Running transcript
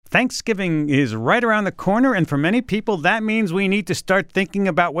Thanksgiving is right around the corner, and for many people, that means we need to start thinking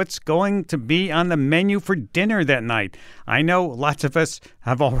about what's going to be on the menu for dinner that night. I know lots of us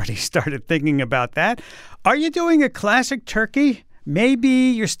have already started thinking about that. Are you doing a classic turkey? Maybe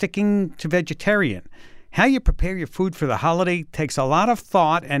you're sticking to vegetarian. How you prepare your food for the holiday takes a lot of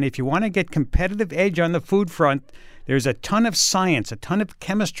thought, and if you want to get competitive edge on the food front, there's a ton of science, a ton of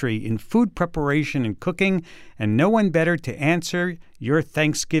chemistry in food preparation and cooking, and no one better to answer your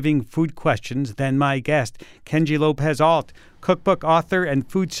Thanksgiving food questions than my guest, Kenji López-Alt, cookbook author and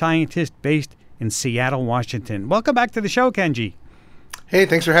food scientist based in Seattle, Washington. Welcome back to the show, Kenji. Hey,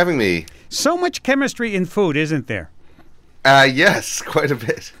 thanks for having me. So much chemistry in food, isn't there? Yes, quite a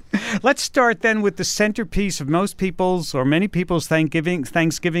bit. Let's start then with the centerpiece of most people's or many people's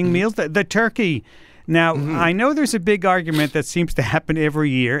Thanksgiving meals, the turkey. Now, I know there's a big argument that seems to happen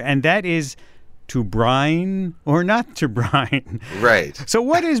every year, and that is to brine or not to brine. Right. So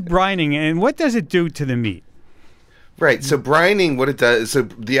what is brining, and what does it do to the meat? Right. So brining, what it does, so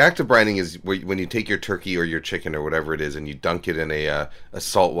the act of brining is when you take your turkey or your chicken or whatever it is and you dunk it in a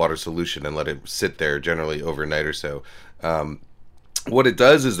saltwater solution and let it sit there generally overnight or so. What it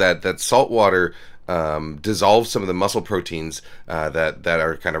does is that salt water dissolves some of the muscle proteins that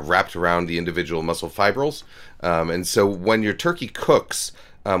are kind of wrapped around the individual muscle fibrils. And so when your turkey cooks,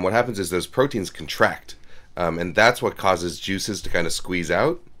 what happens is those proteins contract. And that's what causes juices to kind of squeeze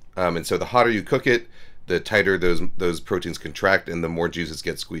out. And so the hotter you cook it, the tighter those proteins contract and the more juices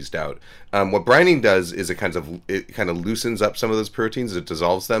get squeezed out. What brining does is it kind of loosens up some of those proteins. It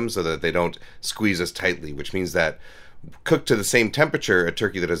dissolves them so that they don't squeeze as tightly, which means that cooked to the same temperature, a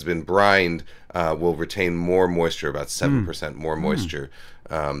turkey that has been brined will retain more moisture, about 7% more moisture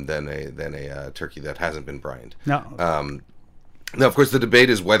than a turkey that hasn't been brined. No. Now, of course, the debate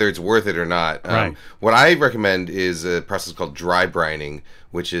is whether it's worth it or not. Right. What I recommend is a process called dry brining,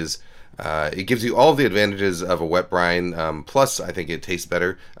 which is it gives you all the advantages of a wet brine. Plus, I think it tastes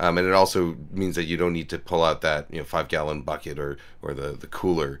better, and it also means that you don't need to pull out that 5-gallon bucket or the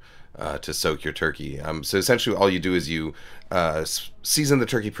cooler to soak your turkey. So essentially, all you do is you season the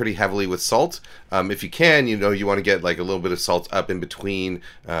turkey pretty heavily with salt. If you can, you want to get like a little bit of salt up in between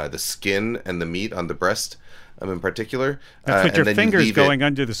the skin and the meat on the breast. In particular, that's what your fingers going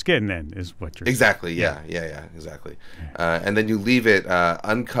under the skin. Then is what you're exactly. Yeah, exactly. And then you leave it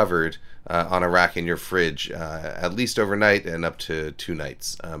uncovered on a rack in your fridge at least overnight and up to 2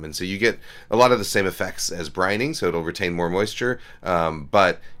 nights. And so you get a lot of the same effects as brining, so it'll retain more moisture,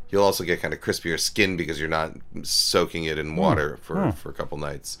 but you'll also get kind of crispier skin because you're not soaking it in water for a couple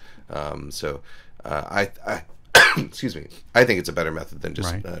nights. Excuse me. I think it's a better method than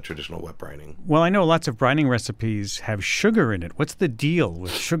just traditional wet brining. Well, I know lots of brining recipes have sugar in it. What's the deal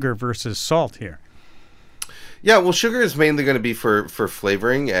with sugar versus salt here? Yeah, well, sugar is mainly going to be for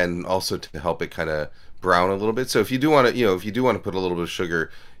flavoring and also to help it kind of brown a little bit. So if you do want to, put a little bit of sugar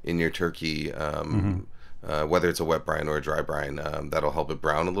in your turkey, whether it's a wet brine or a dry brine, that'll help it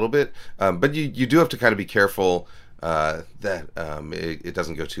brown a little bit. But you do have to kind of be careful that it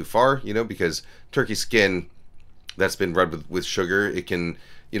doesn't go too far, because turkey skin that's been rubbed with sugar, it can,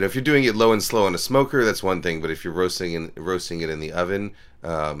 if you're doing it low and slow on a smoker, that's one thing. But if you're roasting it in the oven,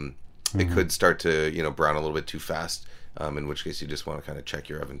 it could start to, brown a little bit too fast, in which case you just want to kind of check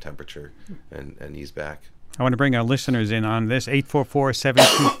your oven temperature and ease back. I want to bring our listeners in on this,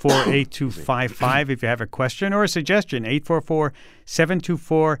 844-724-8255 if you have a question or a suggestion,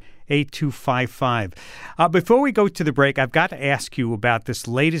 844-724-8255. Before we go to the break, I've got to ask you about this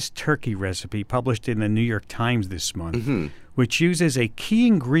latest turkey recipe published in the New York Times this month, which uses a key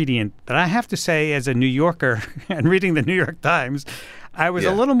ingredient that I have to say, as a New Yorker and reading the New York Times, I was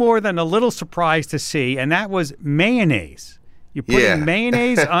a little more than a little surprised to see, and that was mayonnaise. You're putting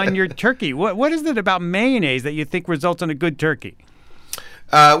mayonnaise on your turkey. What is it about mayonnaise that you think results in a good turkey?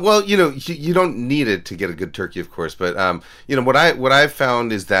 Well, you don't need it to get a good turkey, of course. But what I've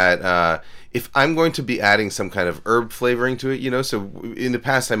found is that if I'm going to be adding some kind of herb flavoring to it, so in the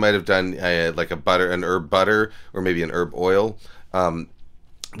past I might have done like an herb butter or maybe an herb oil.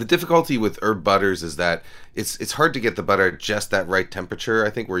 The difficulty with herb butters is that it's hard to get the butter at just that right temperature, I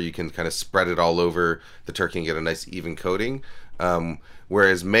think, where you can kind of spread it all over the turkey and get a nice even coating.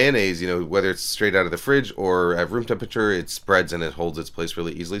 Whereas mayonnaise, whether it's straight out of the fridge or at room temperature, it spreads and it holds its place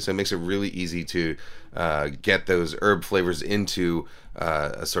really easily. So it makes it really easy to get those herb flavors into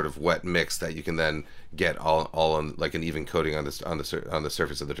a sort of wet mix that you can then get all on like an even coating on the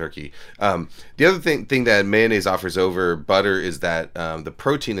surface of the turkey. The other thing that mayonnaise offers over butter is that the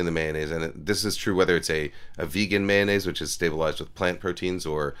protein in the mayonnaise, and this is true whether it's a vegan mayonnaise, which is stabilized with plant proteins,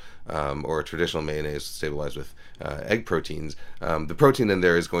 or a traditional mayonnaise stabilized with egg proteins. The protein in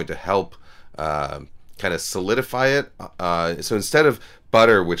there is going to help kind of solidify it. So instead of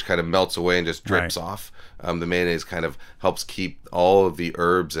butter, which kind of melts away and just drips off, the mayonnaise kind of helps keep all of the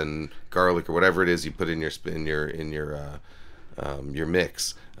herbs and garlic or whatever it is you put in your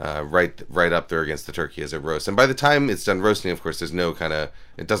mix right up there against the turkey as it roasts. And by the time it's done roasting, of course, there's no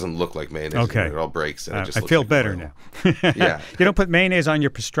it doesn't look like mayonnaise. Okay. It all breaks. And it just I looks feel like better oil. now. Yeah. You don't put mayonnaise on your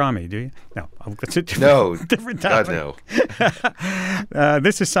pastrami, do you? No. It's a different topic. God, no.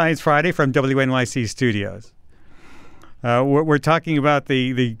 This is Science Friday from WNYC Studios. We're talking about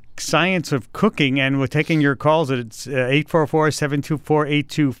the science of cooking, and we're taking your calls at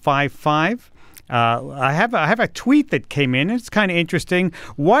 844-724-8255. I have a tweet that came in. It's kind of interesting.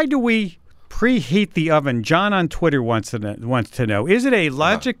 Why do we preheat the oven? John on Twitter wants to know. Is it a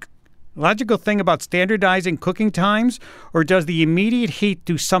logical thing about standardizing cooking times, or does the immediate heat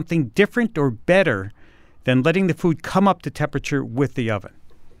do something different or better than letting the food come up to temperature with the oven?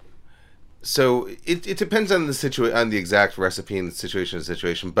 So it depends on on the exact recipe and the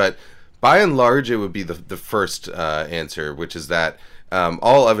situation, but by and large, it would be the first answer, which is that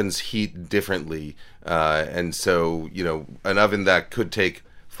all ovens heat differently, and so an oven that could take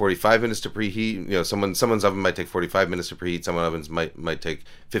 45 minutes to preheat, someone's oven might take 45 minutes to preheat, someone's ovens might take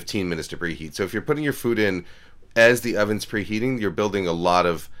 15 minutes to preheat. So if you're putting your food in as the oven's preheating, you're building a lot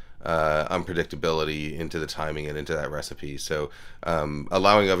of unpredictability into the timing and into that recipe. So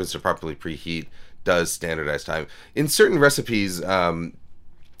allowing ovens to properly preheat does standardize time. In certain recipes, there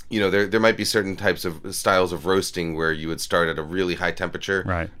might be certain types of styles of roasting where you would start at a really high temperature,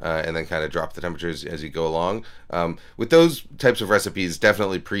 and then kind of drop the temperatures as you go along. With those types of recipes,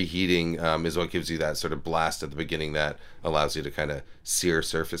 definitely preheating is what gives you that sort of blast at the beginning that allows you to kind of sear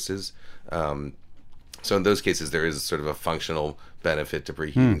surfaces. So in those cases, there is sort of a functional benefit to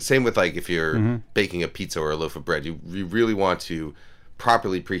preheating. Same with like if you're baking a pizza or a loaf of bread, you really want to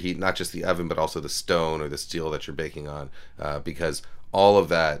properly preheat not just the oven, but also the stone or the steel that you're baking on, because all of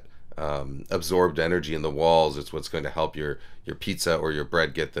that absorbed energy in the walls is what's going to help your pizza or your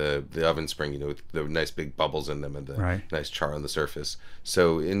bread get the oven spring, with the nice big bubbles in them and the nice char on the surface.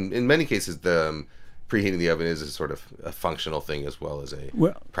 So in many cases, the preheating the oven is a sort of a functional thing as well as a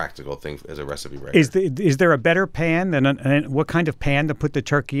practical thing as a recipe writer. Is there a better pan and what kind of pan to put the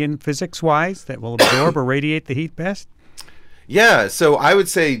turkey in physics-wise that will absorb or radiate the heat best? Yeah, so I would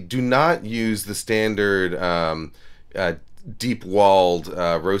say do not use the standard deep-walled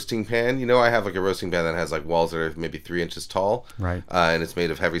roasting pan. I have like a roasting pan that has like walls that are maybe 3 inches tall, and it's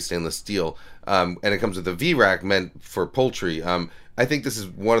made of heavy stainless steel, and it comes with a V-rack meant for poultry. I think this is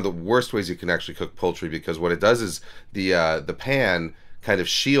one of the worst ways you can actually cook poultry, because what it does is the pan kind of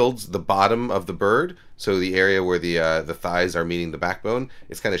shields the bottom of the bird, so the area where the thighs are meeting the backbone,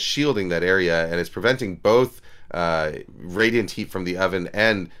 it's kind of shielding that area, and it's preventing both radiant heat from the oven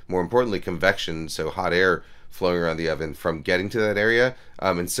and, more importantly, convection, so hot air flowing around the oven, from getting to that area.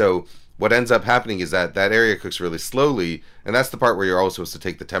 And so what ends up happening is that area cooks really slowly, and that's the part where you're always supposed to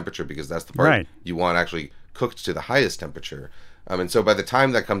take the temperature, because that's the part you want actually cooked to the highest temperature. And so by the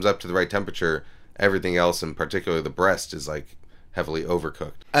time that comes up to the right temperature, everything else, and particularly the breast, is like heavily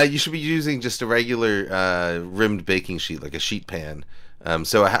overcooked. You should be using just a regular rimmed baking sheet, like a sheet pan.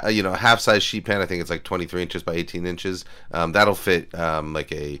 So a half-size sheet pan, I think it's like 23 inches by 18 inches. That'll fit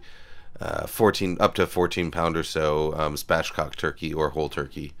like a 14 up to 14 pound or so spatchcock turkey or whole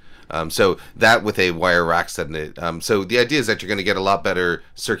turkey. So that with a wire rack set in it. So the idea is that you're going to get a lot better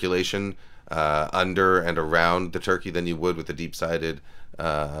circulation under and around the turkey than you would with a deep-sided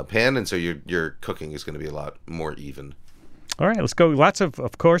pan, and so your cooking is going to be a lot more even. All right, let's go.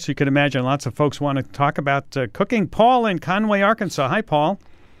 Of course, you can imagine lots of folks want to talk about cooking. Paul in Conway, Arkansas. Hi, Paul.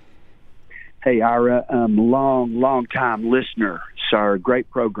 Hey, Ira. Long time listener, sir. Great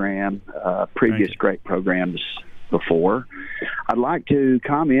program. Previous great programs before. I'd like to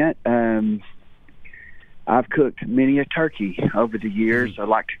comment. I've cooked many a turkey over the years. I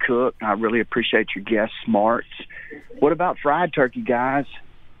like to cook. I really appreciate your guest smarts. What about fried turkey, guys?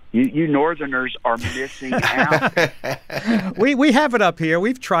 You Northerners are missing out. We have it up here.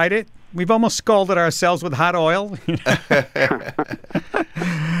 We've tried it. We've almost scalded ourselves with hot oil.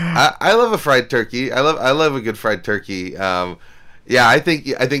 I love a fried turkey. I love a good fried turkey. Yeah, I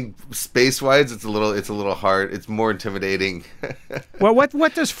think space-wise, it's a little hard. It's more intimidating. Well,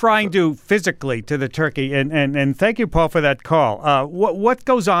 what does frying do physically to the turkey? And thank you, Paul, for that call. What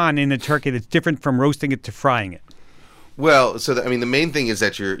goes on in the turkey that's different from roasting it to frying it? Well, so the main thing is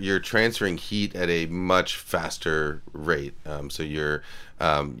that you're transferring heat at a much faster rate. So you're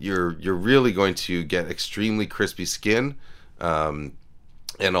really going to get extremely crispy skin.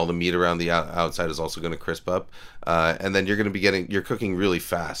 And all the meat around the outside is also going to crisp up, and then you're cooking really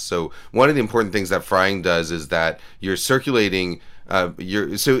fast. So one of the important things that frying does is that you're circulating. So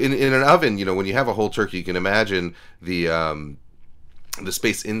in an oven, when you have a whole turkey, you can imagine the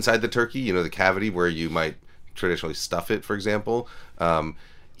space inside the turkey. The cavity where you might traditionally stuff it, for example.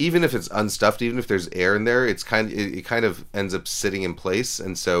 Even if it's unstuffed, even if there's air in there, it kind of ends up sitting in place,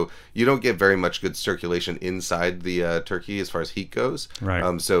 and so you don't get very much good circulation inside the turkey as far as heat goes.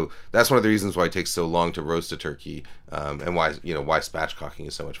 Right. So that's one of the reasons why it takes so long to roast a turkey, and why spatchcocking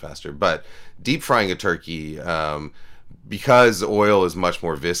is so much faster. But deep frying a turkey, because oil is much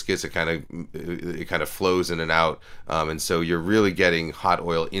more viscous, it kind of flows in and out, and so you're really getting hot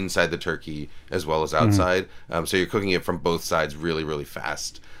oil inside the turkey as well as outside. So you're cooking it from both sides really, really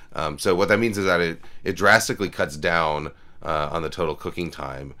fast. So what that means is that it drastically cuts down on the total cooking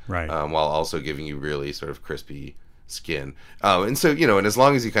time, right? While also giving you really sort of crispy skin. And so and as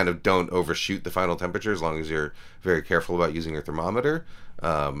long as you kind of don't overshoot the final temperature, as long as you're very careful about using your thermometer,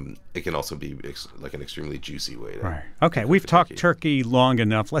 it can also be like an extremely juicy way to. Right. Okay, we've talked turkey long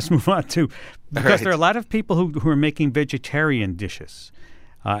enough. Let's move on to, because there are a lot of people who are making vegetarian dishes.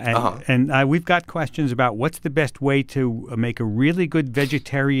 And we've got questions about what's the best way to make a really good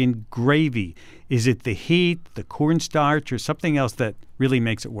vegetarian gravy. Is it the heat, the cornstarch, or something else that really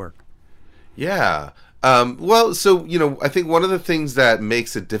makes it work? Yeah. Well, so, I think one of the things that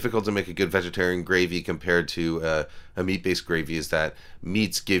makes it difficult to make a good vegetarian gravy compared to a meat-based gravy is that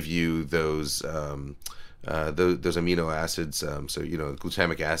meats give you those amino acids, so,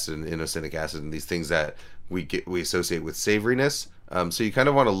 glutamic acid and inosinic acid and these things that we associate with savoriness. So you kind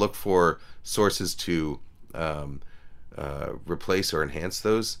of want to look for sources to replace or enhance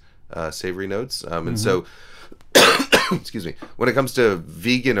those savory notes. And so, excuse me, when it comes to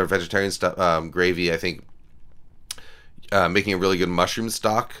vegan or vegetarian gravy, I think making a really good mushroom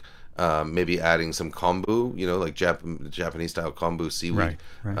stock, maybe adding some kombu, like Japanese style kombu seaweed,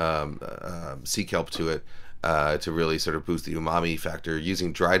 right. Sea kelp to it, to really sort of boost the umami factor.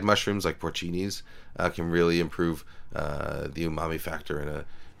 Using dried mushrooms like porcinis can really improve the umami factor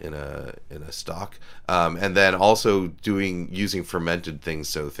in a stock, and then also using fermented things,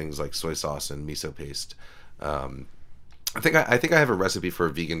 so things like soy sauce and miso paste. I think I have a recipe for a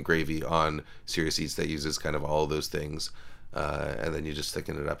vegan gravy on Serious Eats that uses kind of all of those things, and then you just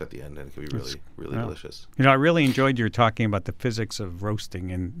thicken it up at the end, and it can be really delicious. I really enjoyed your talking about the physics of roasting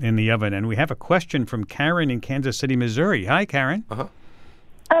in the oven, and we have a question from Karen in Kansas City, Missouri. Hi, Karen. Oh,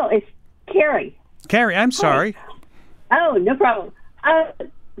 it's Carrie. Carrie, I'm sorry. Oh, no problem.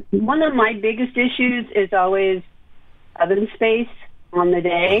 One of my biggest issues is always oven space on the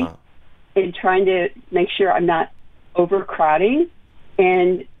day, and trying to make sure I'm not overcrowding.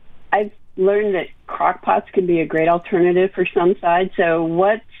 And I've learned that crock pots can be a great alternative for some sides. So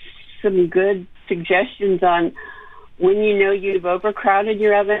what's some good suggestions on when you've overcrowded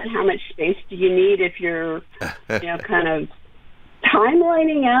your oven? How much space do you need if you're, kind of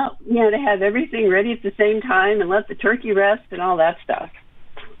timelining out, to have everything ready at the same time and let the turkey rest and all that stuff?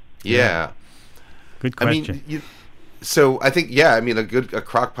 Yeah. Good question. So I think, a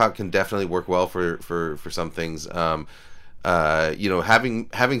crock pot can definitely work well for some things.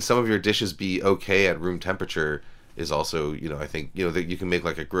 Having some of your dishes be okay at room temperature is also, I think, that you can make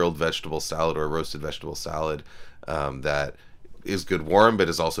like a grilled vegetable salad or a roasted vegetable salad that is good warm, but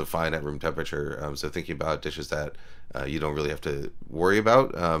is also fine at room temperature. So thinking about dishes that you don't really have to worry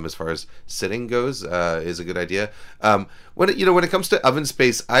about as far as sitting goes is a good idea. When it comes to oven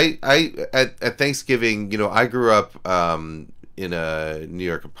space, I at Thanksgiving, I grew up in a New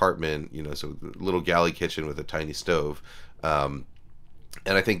York apartment, so a little galley kitchen with a tiny stove, and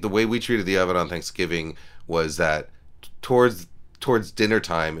I think the way we treated the oven on Thanksgiving was that towards dinner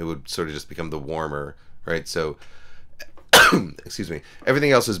time it would sort of just become the warmer, right? So excuse me,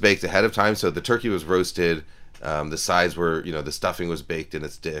 everything else was baked ahead of time. So the turkey was roasted, the sides were, the stuffing was baked in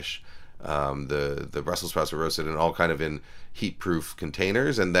its dish, the Brussels sprouts were roasted and all kind of in heat-proof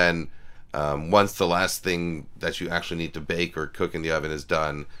containers. And then once the last thing that you actually need to bake or cook in the oven is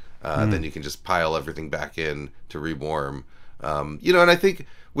done, then you can just pile everything back in to rewarm. And I think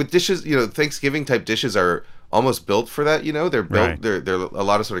with dishes, Thanksgiving type dishes are almost built for that. They're built. Right. They're a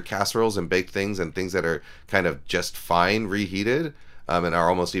lot of sort of casseroles and baked things and things that are kind of just fine reheated. And are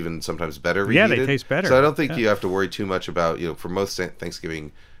almost even sometimes better reheated. Yeah, they taste better. So I don't think you have to worry too much about, for most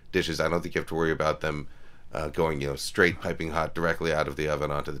Thanksgiving dishes, I don't think you have to worry about them going, straight piping hot directly out of the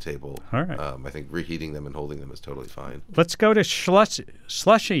oven onto the table. All right. I think reheating them and holding them is totally fine. Let's go to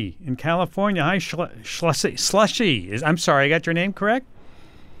Slushy in California. Hi, Slushy. I'm sorry, I got your name correct?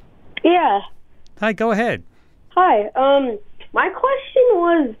 Yeah. Hi, go ahead. Hi. My question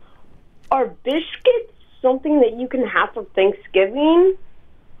was, are biscuits something that you can have for Thanksgiving?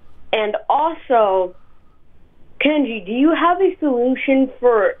 And also, Kenji, do you have a solution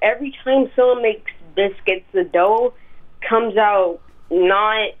for every time someone makes biscuits, the dough comes out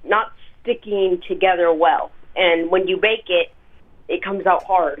not sticking together well, and when you bake it, it comes out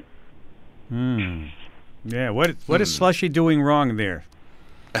hard? Yeah, what is Slushy doing wrong there?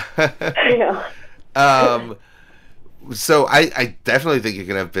 Yeah. So I definitely think you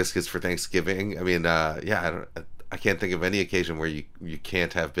can have biscuits for Thanksgiving. I mean, I can't think of any occasion where you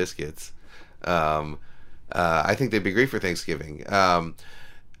can't have biscuits. I think they'd be great for Thanksgiving.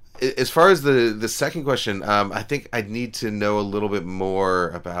 As far as the second question, I think I'd need to know a little bit more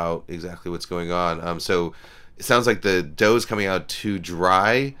about exactly what's going on. So it sounds like the dough's coming out too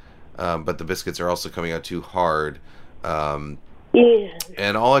dry, but the biscuits are also coming out too hard. Yeah.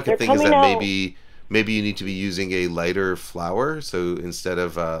 And all I can think is that out. maybe you need to be using a lighter flour. So instead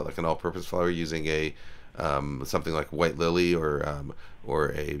of like an all-purpose flour, using a something like white lily or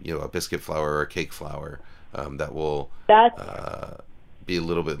a biscuit flour or a cake flour that will be a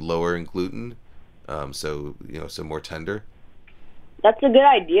little bit lower in gluten, so more tender. That's a good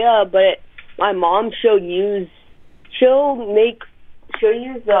idea, but my mom she'll use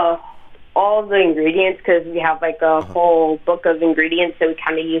all the ingredients, because we have like a whole book of ingredients that we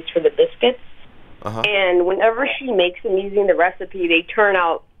kind of use for the biscuits. And whenever she makes them using the recipe, they turn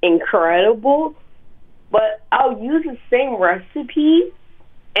out incredible. But I'll use the same recipe,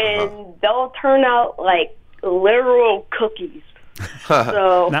 and they'll turn out like literal cookies.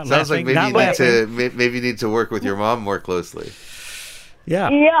 So sounds like maybe you need to work with your mom more closely. Yeah.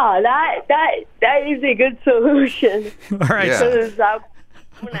 Yeah, that is a good solution. All right. Yeah. Because I'm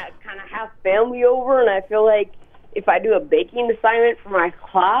gonna kind of have family over, and I feel like if I do a baking assignment for my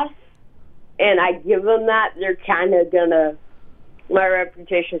class and I give them that, they're kind of gonna. My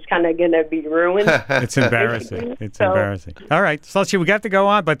reputation's kind of going to be ruined. It's embarrassing. It's embarrassing. All right, Slushy, we got to go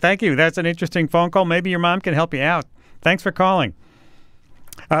on, but thank you. That's an interesting phone call. Maybe your mom can help you out. Thanks for calling.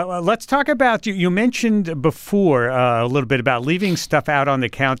 Let's talk about, you mentioned before a little bit about leaving stuff out on the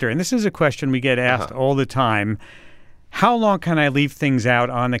counter, and this is a question we get asked all the time. How long can I leave things out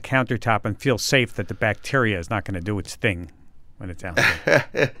on the countertop and feel safe that the bacteria is not going to do its thing when it's out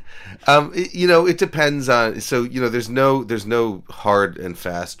there? It depends on. So there's no hard and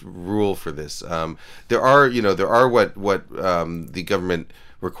fast rule for this. There are what the government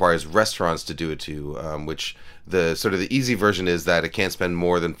requires restaurants to do it to, which the easy version is that it can't spend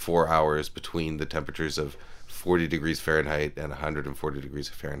more than 4 hours between the temperatures of 40 degrees Fahrenheit and 140 degrees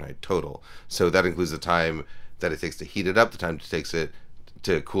Fahrenheit total. So that includes the time that it takes to heat it up, the time it takes it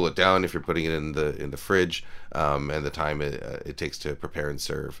to cool it down if you're putting it in the fridge, and the time it takes to prepare and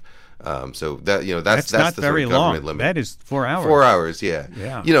serve. So that's not the very sort of government long. limit. That is 4 hours. 4 hours, yeah.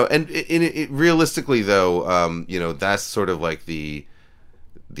 Yeah. And it realistically though, that's sort of like the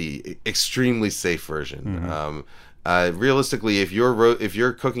extremely safe version. Mm-hmm. Realistically, if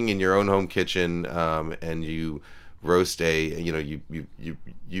you're cooking in your own home kitchen, and you roast you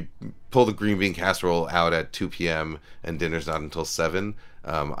pull the green bean casserole out at 2 p.m. and dinner's not until 7,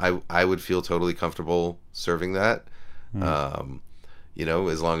 I would feel totally comfortable serving that.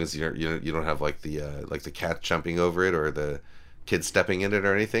 As long as you don't have like the cat jumping over it or the kids stepping in it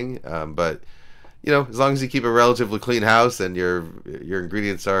or anything. But as long as you keep a relatively clean house and your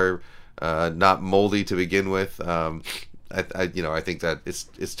ingredients are not moldy to begin with, I think that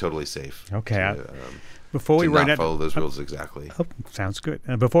it's totally safe. Okay. Before we run out, follow those rules exactly. Oh, sounds good.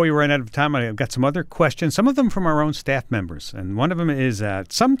 Before we run out of time, I've got some other questions. Some of them from our own staff members, and one of them is: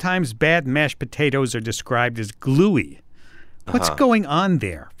 sometimes bad mashed potatoes are described as gluey. What's going on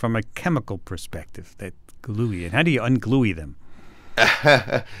there from a chemical perspective? That gluey, and how do you ungluey them?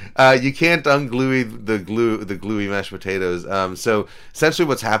 You can't ungluey the gluey mashed potatoes. So essentially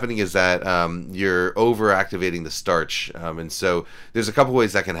what's happening is that you're over-activating the starch. And so there's a couple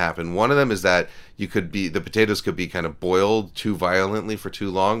ways that can happen. One of them is that the potatoes could be kind of boiled too violently for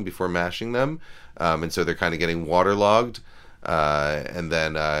too long before mashing them. And so they're kind of getting waterlogged. and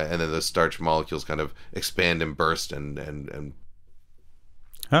then those starch molecules kind of expand and burst and.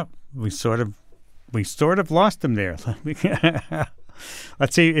 Oh, we sort of lost them there.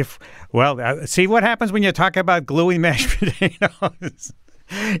 Let's see if see what happens when you talk about gluey mashed potatoes.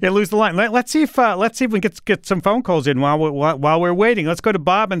 You lose the line. Let's see if we can get some phone calls in while we're waiting. Let's go to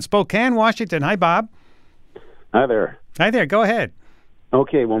Bob in Spokane, Washington. Hi, Bob. Hi there. Hi there. Go ahead.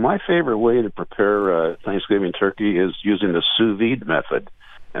 Okay, well, my favorite way to prepare Thanksgiving turkey is using the sous vide method,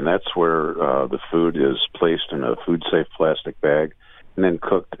 and that's where the food is placed in a food-safe plastic bag and then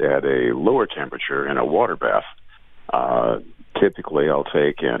cooked at a lower temperature in a water bath. Typically, I'll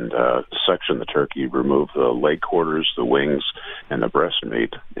take and section the turkey, remove the leg quarters, the wings, and the breast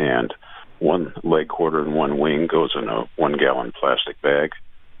meat, and one leg quarter and one wing goes in a 1-gallon plastic bag,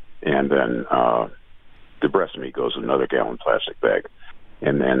 and then the breast meat goes in another gallon plastic bag.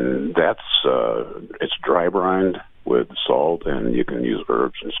 And then it's dry brined with salt, and you can use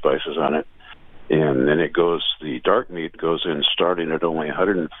herbs and spices on it. And then the dark meat goes in starting at only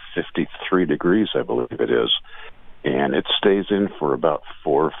 153 degrees, I believe it is. And it stays in for about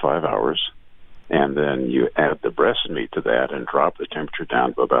 4 or 5 hours. And then you add the breast meat to that and drop the temperature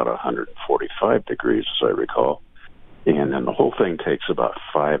down to about 145 degrees, as I recall. And then the whole thing takes about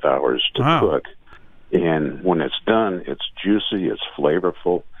 5 hours to cook. And when it's done, it's juicy, it's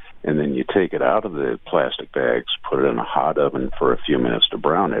flavorful, and then you take it out of the plastic bags, put it in a hot oven for a few minutes to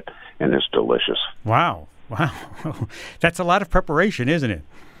brown it, and it's delicious. Wow. That's a lot of preparation, isn't it?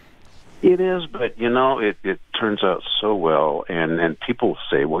 It is, but, it turns out so well, and people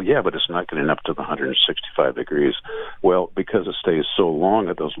say, well, yeah, but it's not getting up to the 165 degrees. Well, because it stays so long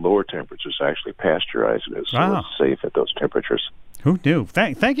at those lower temperatures, actually pasteurizing it, so it's safe at those temperatures. Who knew?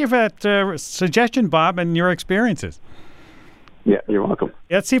 Thank you for that suggestion, Bob, and your experiences. Yeah, you're welcome.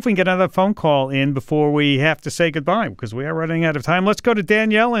 Let's see if we can get another phone call in before we have to say goodbye, because we are running out of time. Let's go to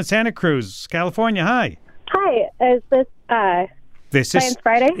Danielle in Santa Cruz, California. Hi. Hi. Is this Science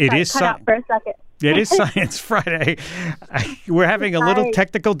Friday? It is cut out for a second. It is Science Friday. We're having a little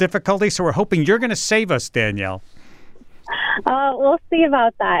technical difficulty, so we're hoping you're going to save us, Danielle. We'll see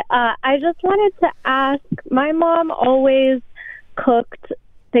about that. I just wanted to ask, my mom always cooked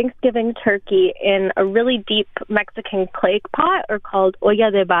Thanksgiving turkey in a really deep Mexican clay pot, or called olla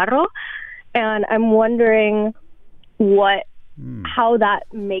de barro, and I'm wondering how that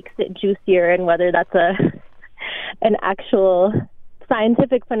makes it juicier, and whether that's an actual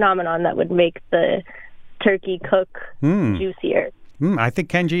scientific phenomenon that would make the turkey cook juicier. I think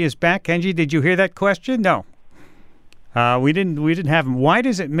Kenji is back. Kenji, did you hear that question? No. We didn't have him. Why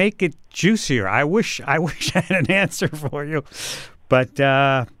does it make it juicier? I wish I had an answer for you, but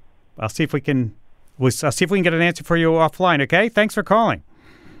I'll see if we can get an answer for you offline. Okay. Thanks for calling.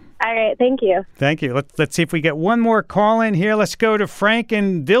 All right. Thank you. Thank you. Let's see if we get one more call in here. Let's go to Frank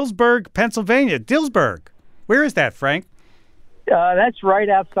in Dillsburg, Pennsylvania. Dillsburg. Where is that, Frank? That's right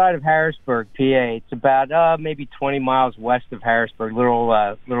outside of Harrisburg, PA. It's about maybe 20 miles west of Harrisburg,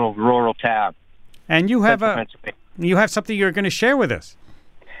 little rural town. And you have something you're going to share with us.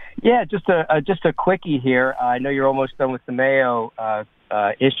 Yeah, just a quickie here. I know you're almost done with the mayo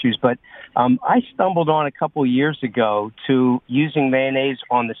issues, but I stumbled on a couple years ago to using mayonnaise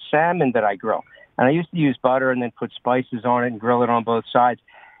on the salmon that I grill. And I used to use butter and then put spices on it and grill it on both sides.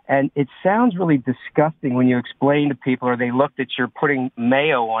 And it sounds really disgusting when you explain to people, or they look that you're putting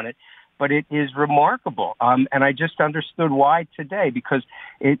mayo on it, but it is remarkable. And I just understood why today, because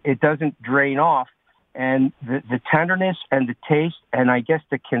it doesn't drain off. And the tenderness and the taste, and I guess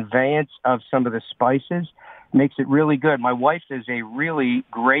the conveyance of some of the spices makes it really good. My wife is a really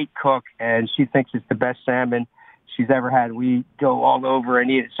great cook, and she thinks it's the best salmon she's ever had. We go all over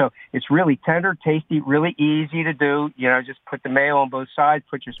and eat it. So it's really tender, tasty, really easy to do. Just put the mayo on both sides,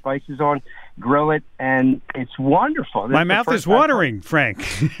 put your spices on, grill it, and it's wonderful. My mouth is watering, Frank.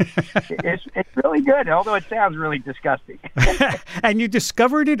 It's really good, although it sounds really disgusting. And you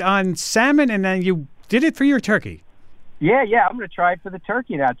discovered it on salmon, and then you did it for your turkey. Yeah, I'm going to try it for the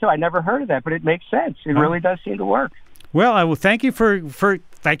turkey now, too. I never heard of that, but it makes sense. It really does seem to work. Well, I will thank you for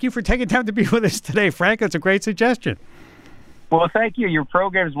taking time to be with us today, Frank. That's a great suggestion. Well, thank you. Your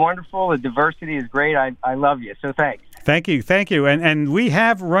program is wonderful. The diversity is great. I love you. So thanks. Thank you. And we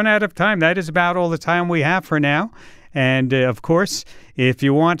have run out of time. That is about all the time we have for now. And of course, if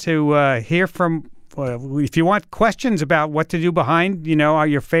you want to hear from, if you want questions about what to do behind,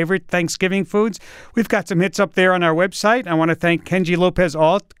 your favorite Thanksgiving foods, we've got some hits up there on our website. I want to thank Kenji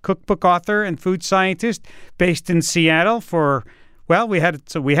López-Alt, cookbook author and food scientist based in Seattle we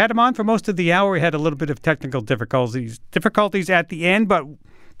had him on for most of the hour. We had a little bit of technical difficulties at the end, but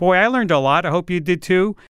boy, I learned a lot. I hope you did too.